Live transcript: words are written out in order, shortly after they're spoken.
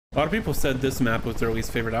A lot of people said this map was their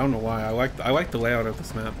least favorite. I don't know why. I like the layout of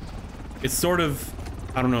this map. It's sort of,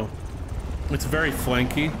 I don't know. It's very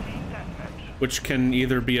flanky, which can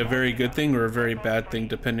either be a very good thing or a very bad thing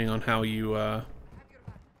depending on how you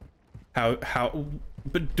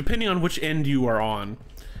but depending on which end you are on.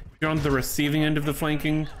 If you're on the receiving end of the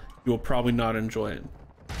flanking, you will probably not enjoy it.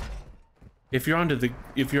 If you're on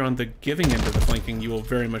the giving end of the flanking, you will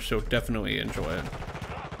very much so definitely enjoy it.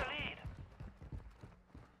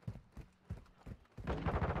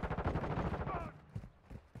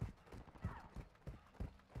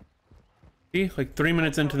 See, like 3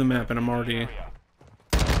 minutes into the map and I'm already...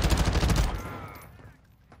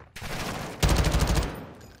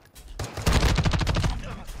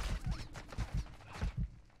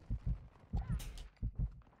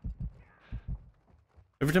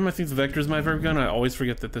 Every time I think the Vector is my favorite gun, I always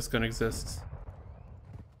forget that this gun exists.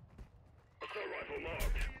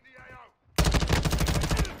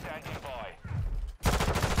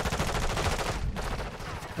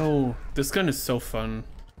 Oh, this gun is so fun.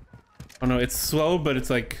 Oh no, it's slow, but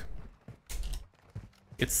it's like...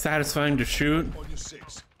 It's satisfying to shoot.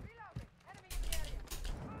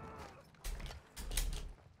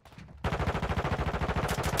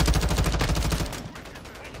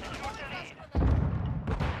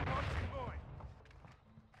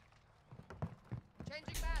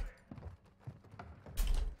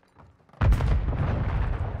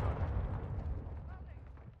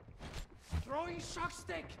 Throwing shock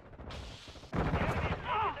stick.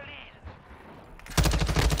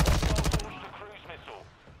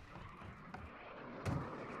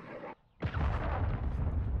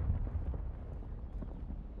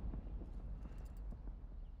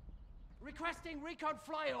 Requesting recon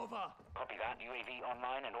flyover. Copy that. UAV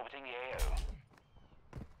online and orbiting the AO.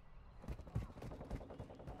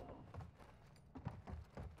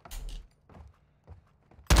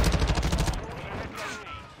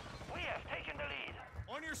 We have taken the lead.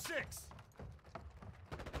 On your 6.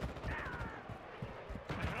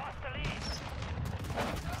 We've lost the lead.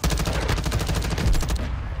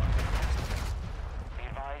 Be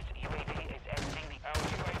advised, UAV is exiting the AO.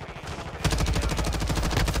 UAV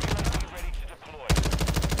is ready to deploy.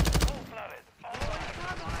 All flooded.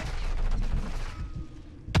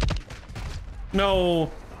 No.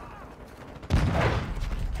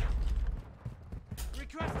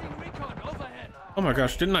 Requesting recon overhead. Oh my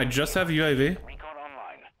gosh, didn't I just have a UAV? Recon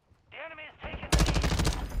online. The enemy is taking the lead.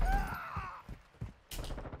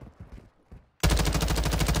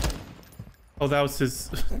 Oh, that was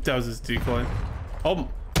his decoy. Oh,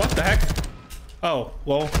 what the heck? Oh,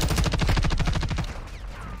 well.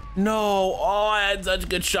 No, oh, I had such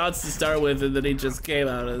good shots to start with, and then he just came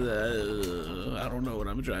out of the... I don't know what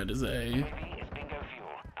I'm trying to say. UAV is bingo fuel.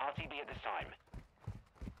 RTB at this time.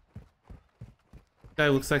 Guy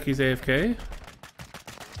looks like he's AFK.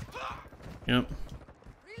 Yep. Reloading.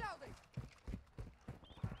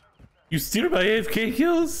 You steer by AFK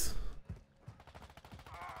kills?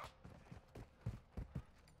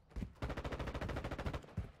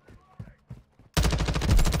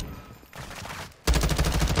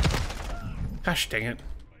 Gosh dang it.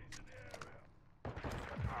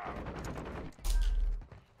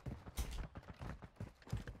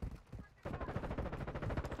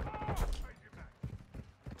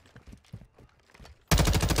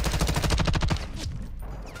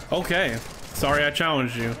 Okay. Sorry I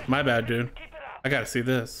challenged you. My bad, dude. I gotta see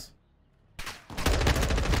this.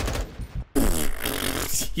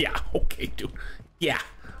 Yeah, okay, dude. Yeah,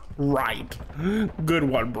 right. Good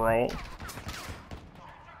one, bro.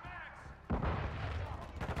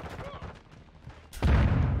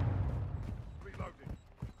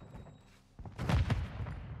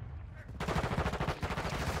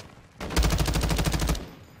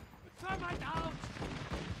 Thermite out.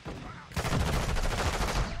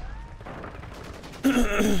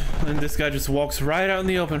 And this guy just walks right out in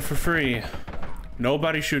the open for free.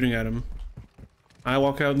 Nobody shooting at him. I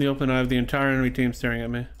walk out in the open, I have the entire enemy team staring at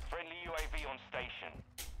me. Friendly UAV on station.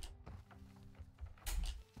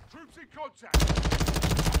 Troops in contact.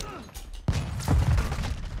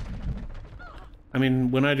 I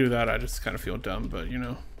mean, when I do that, I just kind of feel dumb, but you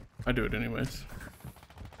know, I do it anyways.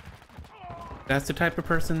 That's the type of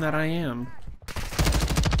person that I am.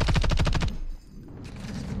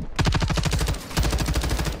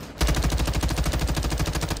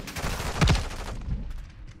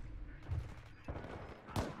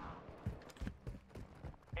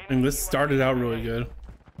 And this started out really good.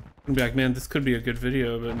 I'm like, man, this could be a good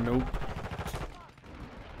video, but nope.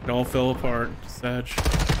 It all fell apart. Sad.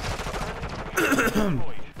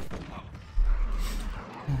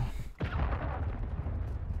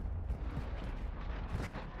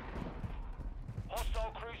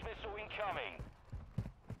 incoming.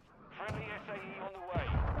 Friendly SAE on the way.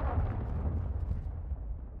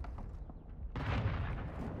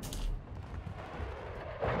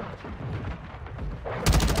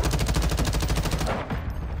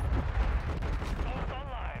 Assault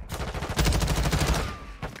online.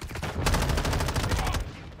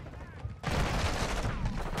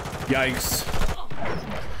 Yikes.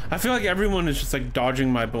 I feel like everyone is just like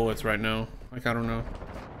dodging my bullets right now. Like, I don't know.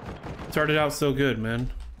 Started out so good,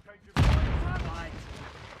 man.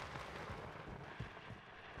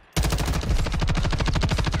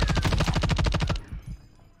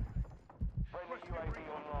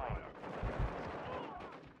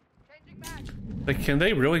 Like, can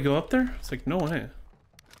they really go up there? It's like, no way.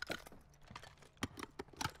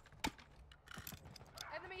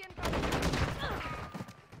 Enemy incoming.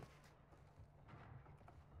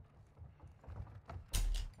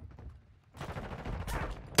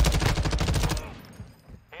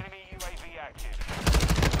 Enemy UAV active.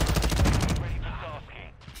 Ready for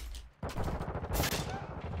tasking.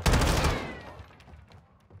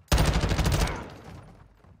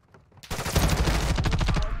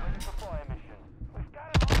 Ready for fire mission. We've got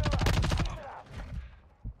him on the right. Keep it up.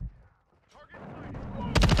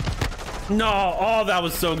 No, oh, that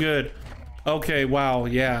was so good. Okay, wow,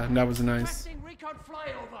 yeah, that was nice. Requesting recon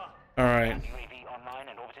flyover. All right. UAV online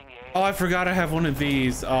and orbiting the area. Oh, I forgot I have one of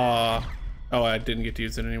these. Oh, I didn't get to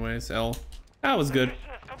use it anyways. L. That was good. Mission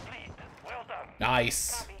is complete. Well done.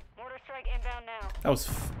 Nice. Copy. Mortar strike inbound now. That was.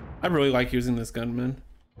 I really like using this gun, man.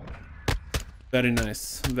 Very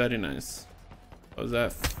nice. Very nice. What was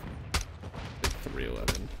that?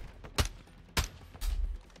 311.